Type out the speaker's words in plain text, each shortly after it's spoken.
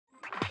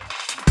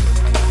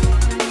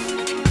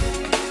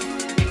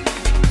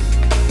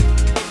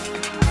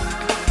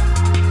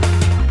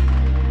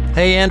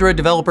Hey Android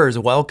developers,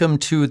 welcome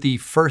to the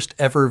first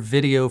ever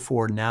video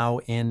for Now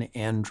in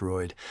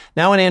Android.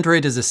 Now in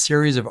Android is a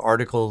series of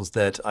articles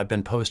that I've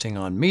been posting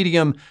on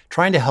Medium,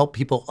 trying to help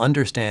people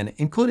understand,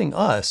 including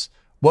us,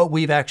 what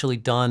we've actually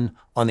done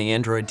on the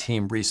Android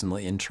team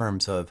recently in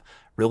terms of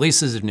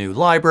releases of new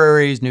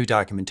libraries, new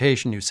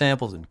documentation, new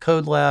samples and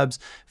code labs,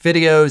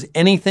 videos,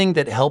 anything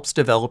that helps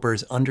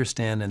developers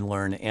understand and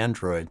learn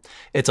Android.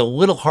 It's a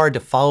little hard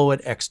to follow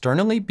it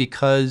externally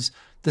because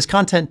this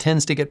content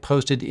tends to get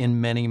posted in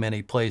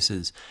many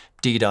places.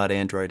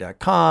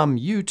 d.android.com,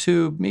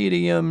 YouTube,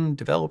 Medium,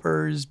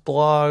 developers,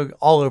 blog,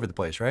 all over the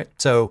place, right?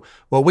 So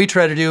what we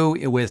try to do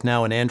with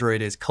Now in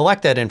Android is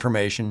collect that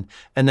information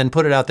and then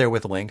put it out there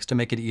with links to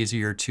make it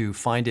easier to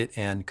find it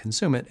and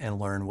consume it and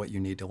learn what you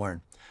need to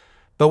learn.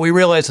 But we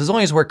realize as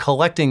long as we're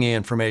collecting the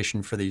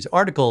information for these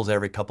articles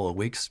every couple of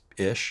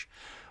weeks-ish,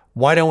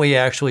 why don't we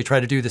actually try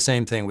to do the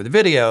same thing with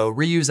video,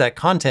 reuse that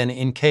content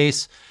in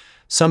case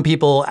some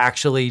people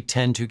actually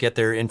tend to get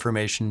their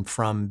information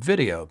from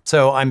video.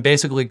 So I'm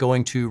basically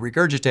going to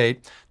regurgitate,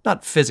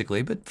 not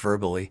physically, but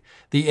verbally,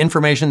 the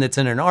information that's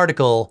in an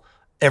article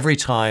every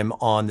time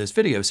on this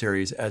video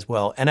series as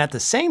well. And at the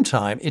same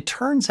time, it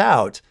turns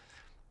out,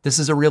 this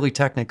is a really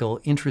technical,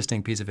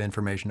 interesting piece of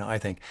information, I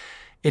think.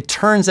 It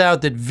turns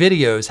out that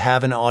videos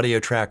have an audio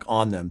track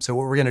on them. So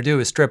what we're gonna do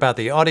is strip out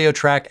the audio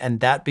track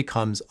and that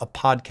becomes a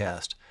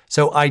podcast.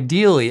 So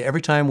ideally,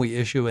 every time we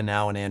issue a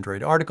Now in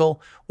Android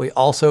article, we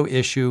also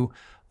issue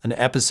an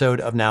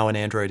episode of Now in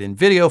Android in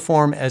video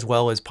form as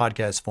well as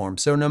podcast form.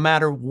 So no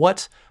matter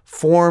what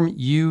form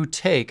you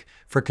take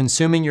for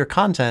consuming your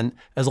content,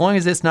 as long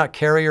as it's not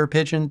carrier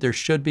pigeon, there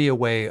should be a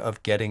way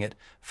of getting it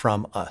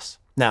from us.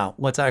 Now,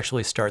 let's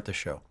actually start the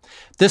show.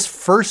 This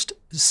first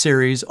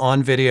series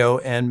on video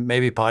and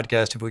maybe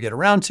podcast, if we get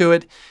around to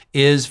it,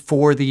 is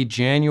for the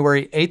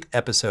January 8th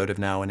episode of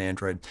Now in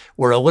Android.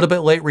 We're a little bit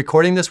late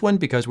recording this one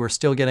because we're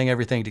still getting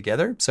everything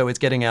together. So it's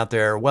getting out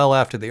there well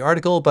after the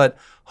article, but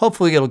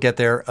hopefully it'll get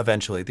there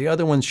eventually. The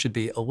other ones should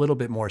be a little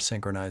bit more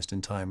synchronized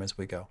in time as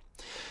we go.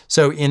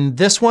 So in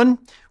this one,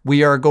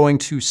 we are going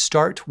to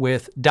start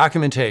with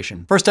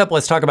documentation. First up,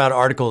 let's talk about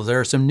articles. There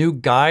are some new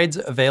guides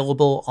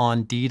available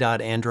on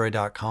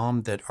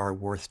d.android.com that are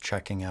worth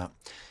checking out.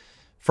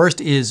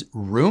 First is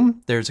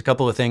Room. There's a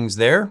couple of things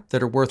there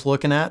that are worth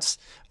looking at.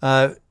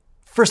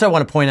 First, I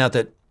want to point out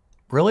that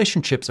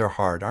relationships are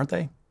hard, aren't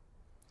they?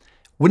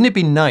 Wouldn't it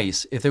be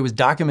nice if there was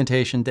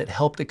documentation that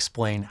helped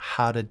explain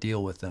how to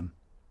deal with them?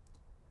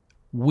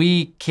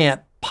 We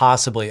can't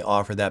possibly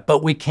offer that,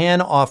 but we can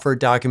offer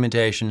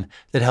documentation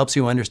that helps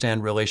you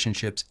understand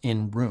relationships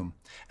in Room.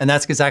 And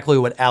that's exactly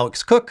what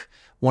Alex Cook,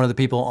 one of the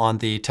people on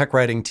the tech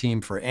writing team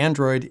for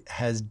Android,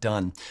 has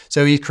done.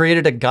 So he's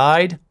created a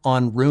guide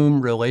on Room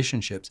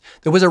relationships.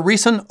 There was a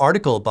recent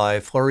article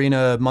by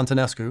Florina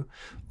Montanescu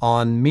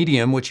on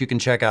Medium, which you can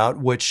check out,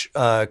 which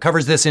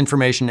covers this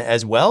information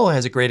as well,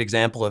 has a great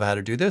example of how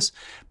to do this.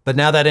 But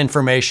now that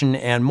information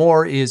and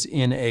more is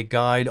in a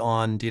guide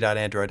on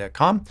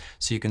d.android.com,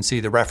 so you can see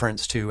the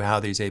reference to how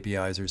these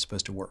APIs are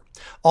supposed to work.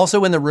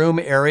 Also in the Room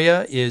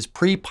area is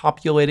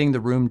pre-populating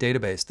the Room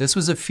database. This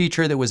was a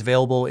feature that was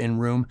available in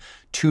Room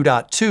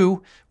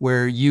 2.2,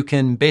 where you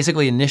can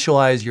basically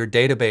initialize your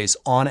database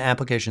on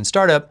application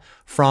startup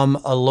from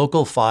a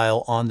local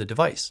file on the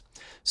device.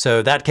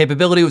 So that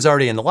capability was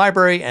already in the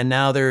library, and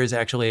now there is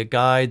actually a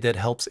guide that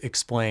helps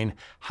explain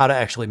how to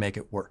actually make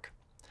it work.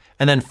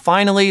 And then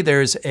finally,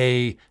 there's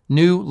a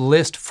new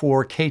list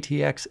for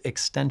KTX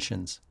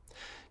extensions.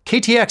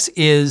 KTX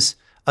is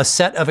a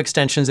set of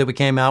extensions that we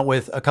came out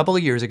with a couple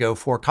of years ago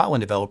for Kotlin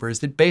developers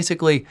that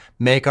basically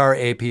make our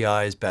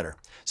APIs better.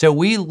 So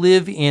we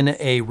live in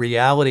a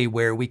reality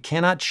where we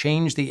cannot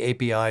change the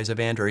APIs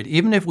of Android.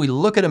 Even if we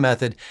look at a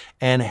method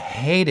and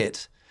hate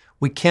it,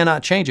 we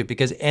cannot change it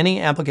because any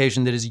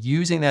application that is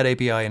using that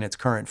API in its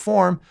current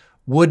form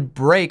would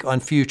break on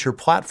future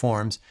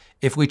platforms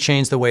if we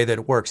change the way that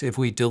it works, if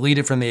we delete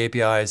it from the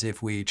APIs,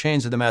 if we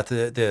change the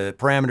method, the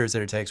parameters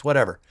that it takes,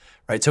 whatever,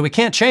 right? So we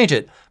can't change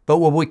it, but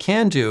what we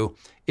can do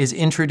is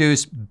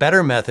introduce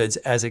better methods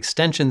as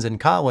extensions in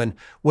Kotlin,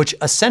 which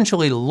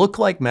essentially look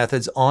like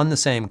methods on the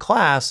same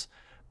class,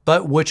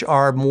 but which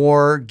are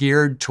more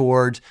geared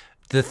towards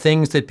the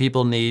things that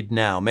people need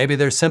now. Maybe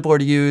they're simpler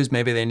to use,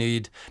 maybe they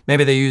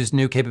use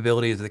new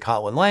capabilities of the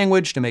Kotlin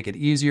language to make it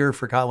easier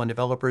for Kotlin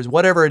developers,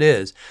 whatever it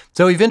is.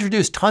 So we've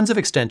introduced tons of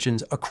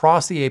extensions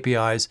across the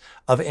APIs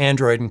of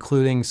Android,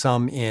 including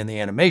some in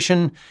the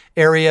animation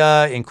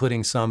area,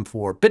 including some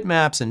for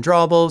bitmaps and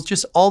drawables,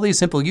 just all these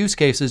simple use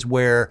cases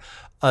where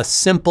a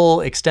simple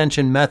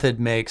extension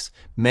method makes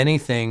many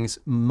things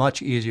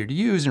much easier to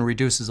use and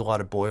reduces a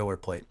lot of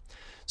boilerplate.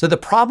 So the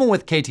problem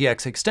with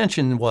KTX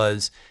extension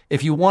was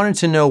if you wanted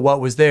to know what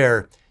was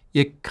there,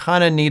 you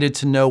kind of needed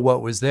to know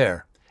what was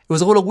there. It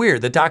was a little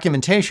weird. The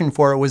documentation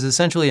for it was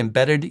essentially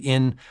embedded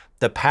in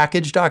the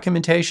package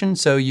documentation.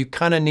 So you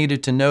kind of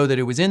needed to know that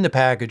it was in the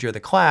package or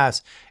the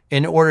class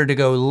in order to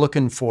go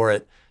looking for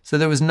it. So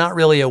there was not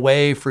really a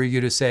way for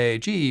you to say,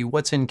 gee,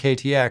 what's in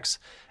KTX?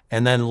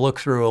 And then look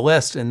through a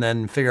list and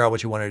then figure out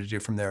what you wanted to do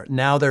from there.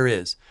 Now there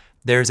is.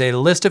 There's a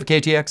list of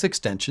KTX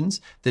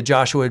extensions that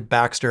Joshua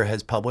Baxter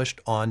has published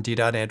on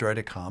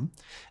d.android.com.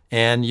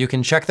 And you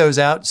can check those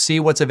out, see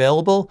what's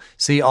available,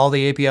 see all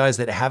the APIs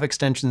that have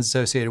extensions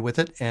associated with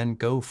it, and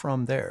go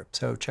from there.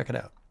 So check it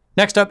out.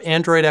 Next up,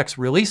 AndroidX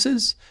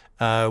releases.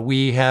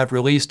 We have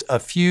released a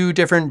few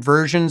different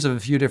versions of a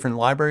few different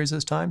libraries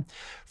this time.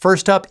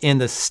 First up, in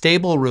the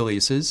stable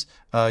releases,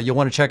 you'll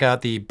want to check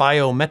out the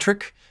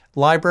biometric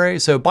library.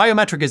 So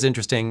biometric is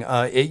interesting.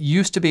 It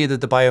used to be that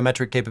the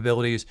biometric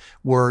capabilities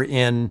were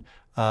in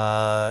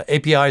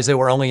APIs that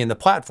were only in the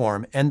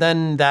platform, and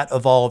then that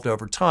evolved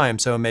over time.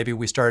 So maybe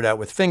we started out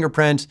with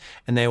fingerprint,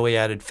 and then we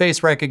added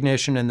face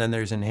recognition, and then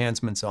there's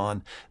enhancements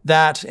on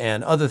that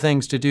and other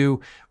things to do.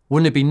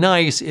 Wouldn't it be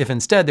nice if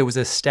instead there was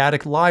a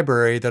static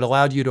library that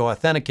allowed you to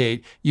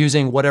authenticate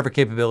using whatever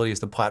capabilities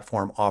the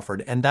platform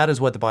offered? And that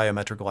is what the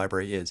biometric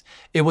library is.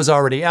 It was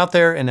already out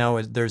there, and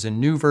now there's a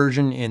new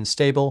version in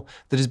stable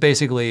that is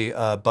basically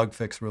a bug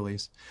fix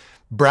release.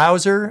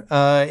 Browser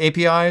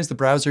APIs, the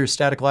browser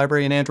static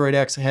library in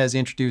AndroidX has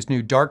introduced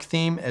new dark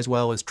theme as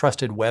well as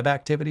trusted web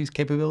activities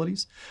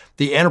capabilities.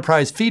 The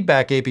enterprise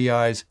feedback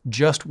APIs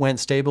just went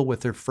stable with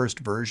their first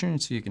version,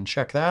 so you can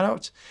check that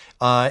out.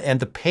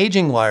 And the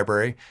paging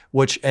library,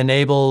 which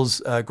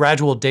enables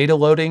gradual data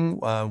loading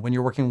when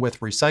you're working with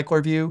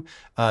Recycler View,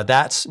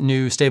 that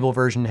new stable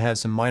version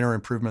has some minor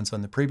improvements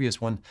on the previous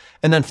one.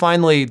 And then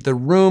finally, the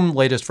Room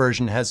latest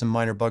version has some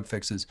minor bug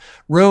fixes.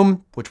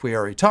 Room, which we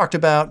already talked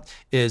about,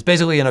 is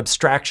basically an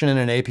abstraction and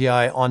an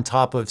API on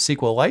top of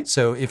SQLite.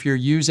 So if you're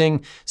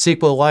using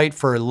SQLite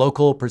for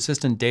local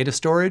persistent data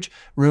storage,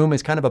 Room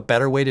is kind of a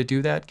better way to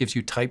do that. It gives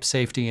you type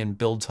safety and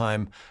build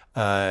time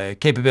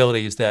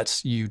capabilities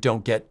that you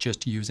don't get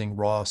just using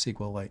raw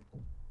SQLite.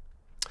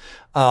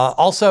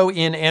 Also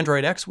in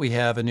AndroidX, we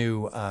have a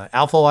new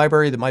alpha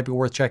library that might be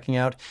worth checking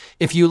out.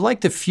 If you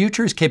like the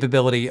futures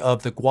capability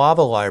of the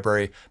Guava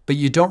library, but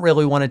you don't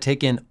really want to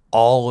take in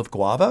all of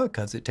Guava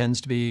because it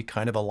tends to be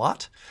kind of a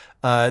lot,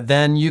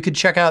 then you could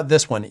check out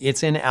this one.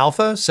 It's in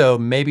alpha, so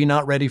maybe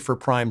not ready for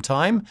prime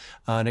time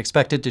and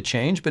expect it to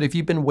change. But if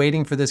you've been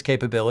waiting for this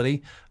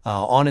capability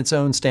on its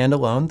own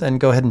standalone, then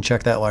go ahead and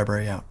check that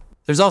library out.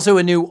 There's also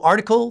a new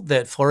article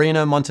that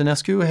Florina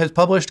Montanescu has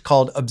published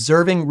called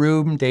Observing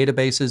Room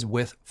Databases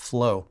with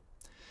Flow.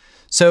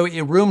 So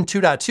Room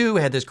 2.2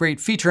 had this great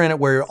feature in it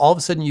where all of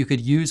a sudden you could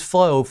use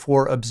Flow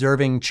for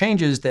observing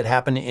changes that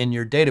happen in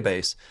your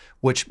database,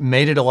 which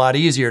made it a lot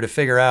easier to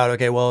figure out,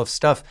 okay, well, if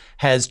stuff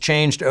has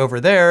changed over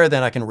there,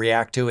 then I can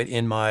react to it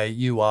in my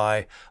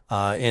UI,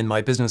 in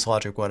my business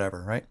logic,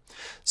 whatever, right?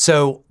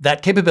 So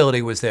that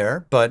capability was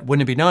there, but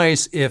wouldn't it be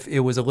nice if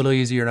it was a little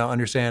easier to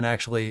understand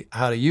actually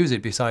how to use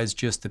it besides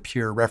just the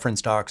pure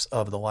reference docs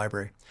of the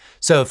library?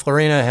 So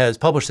Florina has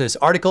published this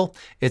article.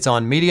 It's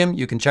on Medium.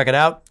 You can check it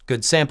out.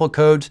 Good sample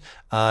code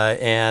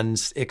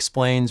and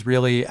explains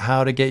really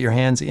how to get your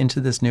hands into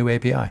this new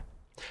API.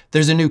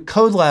 There's a new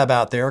codelab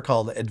out there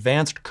called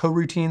Advanced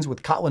Coroutines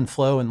with Kotlin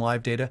Flow and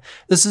Live Data.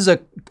 This is a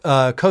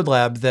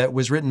codelab that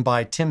was written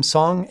by Tim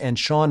Song and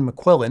Sean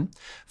McQuillan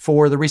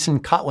for the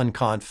recent Kotlin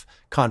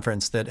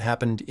conference that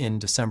happened in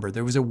December.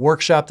 There was a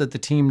workshop that the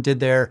team did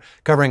there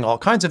covering all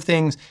kinds of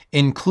things,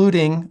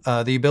 including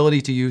the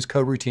ability to use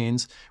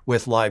coroutines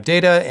with live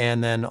data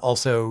and then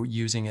also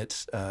using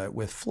it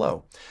with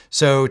Flow.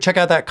 So check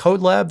out that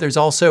code lab. There's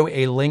also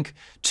a link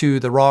to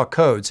the raw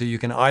code. So you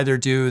can either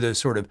do the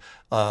sort of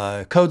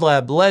code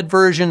lab led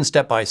version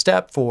step by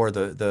step for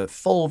the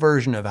full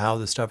version of how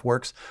this stuff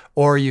works,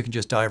 or you can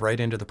just dive right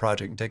into the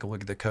project and take a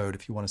look at the code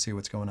if you want to see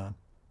what's going on.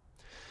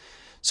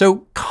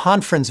 So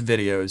conference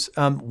videos.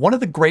 One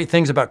of the great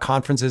things about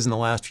conferences in the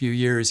last few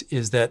years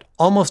is that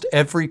almost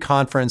every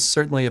conference,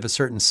 certainly of a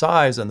certain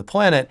size on the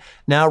planet,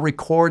 now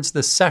records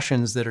the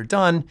sessions that are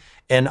done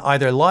and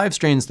either live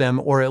streams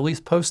them or at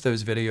least post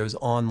those videos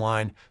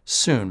online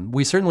soon.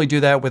 We certainly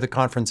do that with the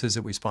conferences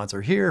that we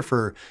sponsor here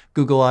for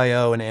Google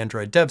I/O and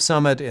Android Dev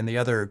Summit and the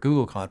other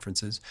Google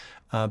conferences.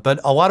 But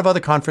a lot of other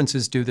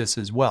conferences do this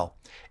as well.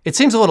 It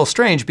seems a little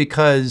strange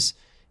because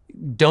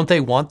don't they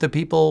want the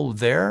people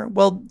there?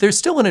 Well, there's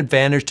still an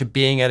advantage to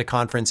being at a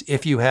conference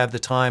if you have the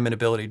time and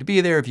ability to be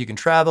there, if you can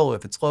travel,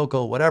 if it's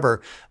local,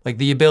 whatever, like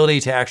the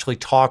ability to actually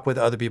talk with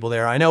other people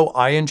there. I know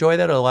I enjoy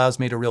that. It allows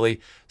me to really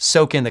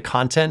soak in the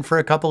content for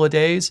a couple of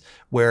days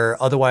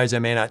where otherwise I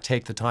may not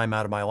take the time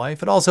out of my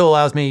life. It also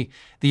allows me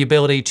the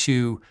ability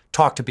to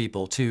talk to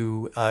people,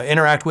 to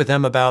interact with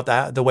them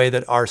about the way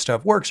that our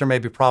stuff works or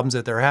maybe problems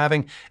that they're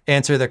having,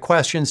 answer their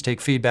questions, take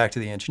feedback to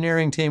the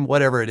engineering team,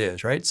 whatever it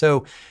is, right?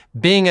 So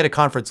being at a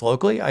conference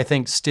locally, I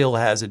think still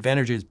has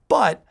advantages,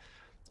 but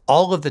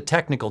all of the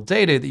technical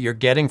data that you're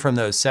getting from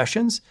those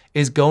sessions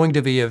is going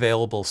to be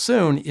available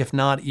soon, if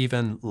not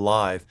even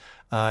live.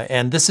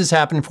 And this has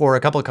happened for a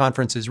couple of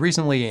conferences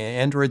recently in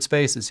Android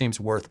space. It seems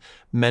worth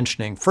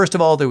mentioning. First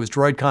of all, there was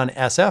DroidCon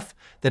SF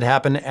that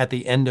happened at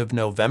the end of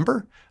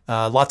November.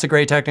 Lots of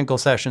great technical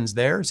sessions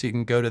there, so you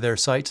can go to their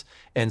site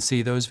and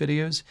see those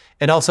videos.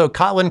 And also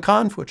Kotlin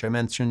Conf, which I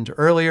mentioned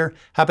earlier,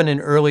 happened in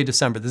early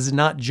December. This is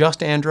not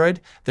just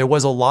Android. There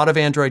was a lot of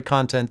Android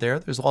content there.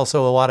 There's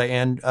also a lot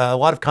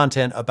of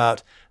content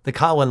about the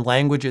Kotlin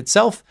language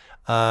itself,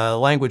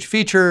 language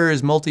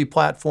features,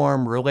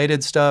 multi-platform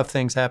related stuff,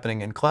 things happening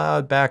in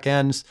cloud,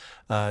 backends,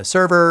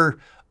 server,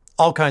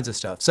 all kinds of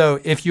stuff. So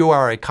if you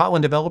are a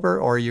Kotlin developer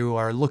or you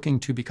are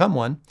looking to become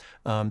one,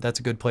 that's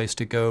a good place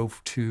to go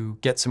to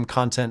get some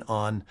content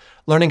on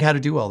learning how to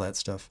do all that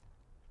stuff.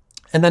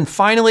 And then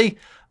finally,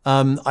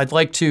 I'd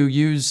like to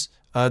use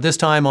this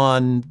time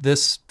on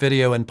this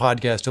video and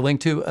podcast to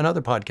link to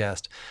another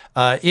podcast.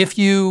 If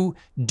you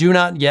do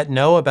not yet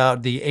know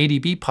about the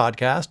ADB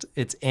podcast,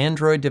 it's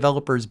Android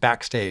Developers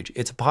Backstage.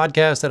 It's a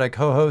podcast that I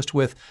co-host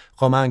with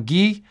Romain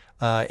Guy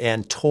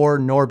and Tor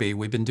Norby.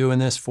 We've been doing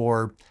this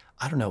for,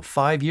 I don't know,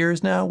 5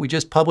 years now. We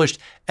just published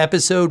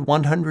episode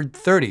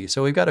 130.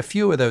 So we've got a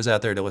few of those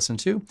out there to listen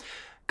to.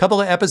 A couple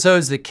of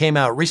episodes that came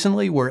out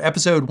recently were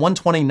episode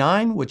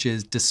 129, which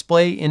is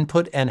display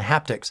input and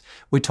haptics.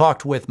 We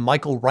talked with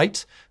Michael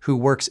Wright, who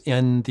works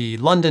in the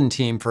London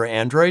team for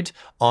Android,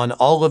 on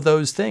all of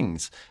those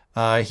things.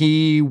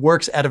 He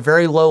works at a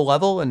very low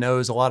level and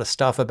knows a lot of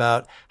stuff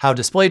about how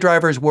display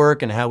drivers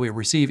work and how we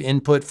receive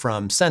input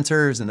from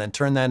sensors and then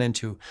turn that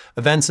into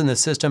events in the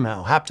system,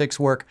 how haptics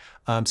work.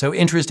 So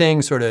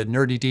interesting sort of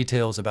nerdy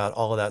details about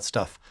all of that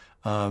stuff.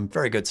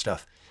 Very good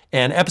stuff.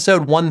 And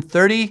episode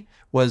 130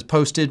 was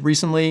posted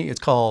recently. It's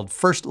called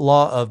First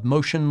Law of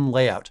Motion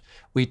Layout.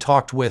 We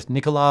talked with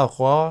Nicolas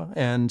Roy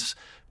and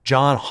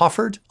John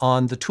Hofford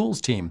on the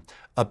tools team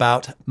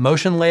about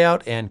motion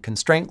layout and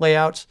constraint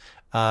layout.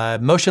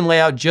 Motion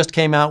layout just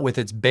came out with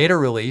its beta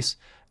release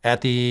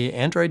at the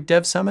Android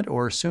Dev Summit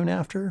or soon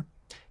after.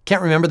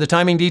 Can't remember the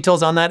timing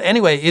details on that.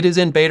 Anyway, it is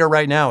in beta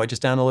right now. I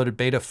just downloaded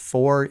beta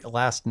 4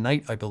 last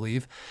night, I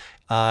believe.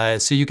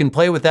 So you can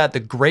play with that. The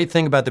great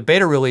thing about the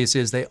beta release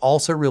is they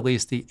also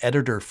released the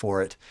editor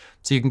for it.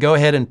 So you can go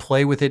ahead and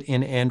play with it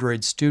in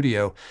Android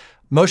Studio.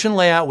 Motion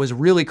layout was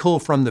really cool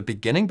from the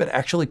beginning, but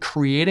actually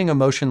creating a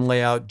motion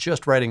layout,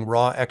 just writing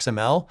raw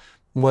XML,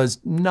 was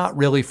not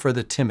really for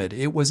the timid.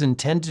 It was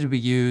intended to be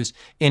used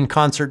in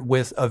concert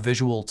with a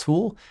visual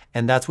tool,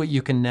 and that's what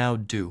you can now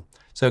do.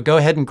 So go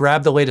ahead and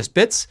grab the latest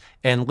bits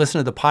and listen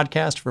to the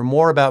podcast for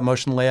more about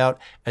motion layout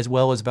as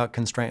well as about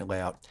constraint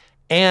layout.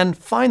 And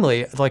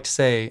finally, I'd like to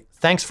say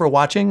thanks for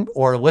watching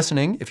or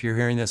listening if you're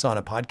hearing this on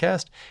a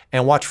podcast,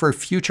 and watch for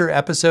future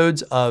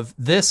episodes of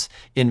this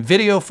in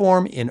video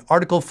form, in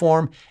article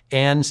form,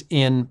 and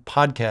in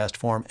podcast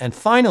form. And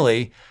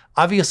finally,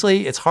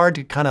 obviously, it's hard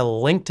to kind of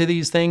link to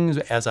these things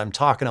as I'm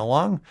talking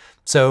along.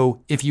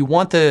 So if you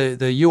want the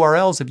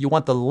URLs, if you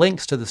want the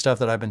links to the stuff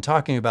that I've been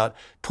talking about,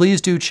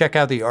 please do check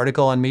out the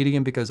article on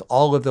Medium because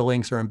all of the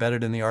links are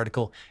embedded in the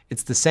article.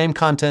 It's the same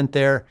content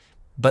there,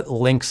 but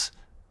links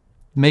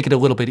make it a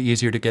little bit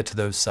easier to get to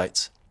those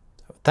sites.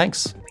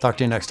 Thanks. Talk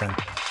to you next time.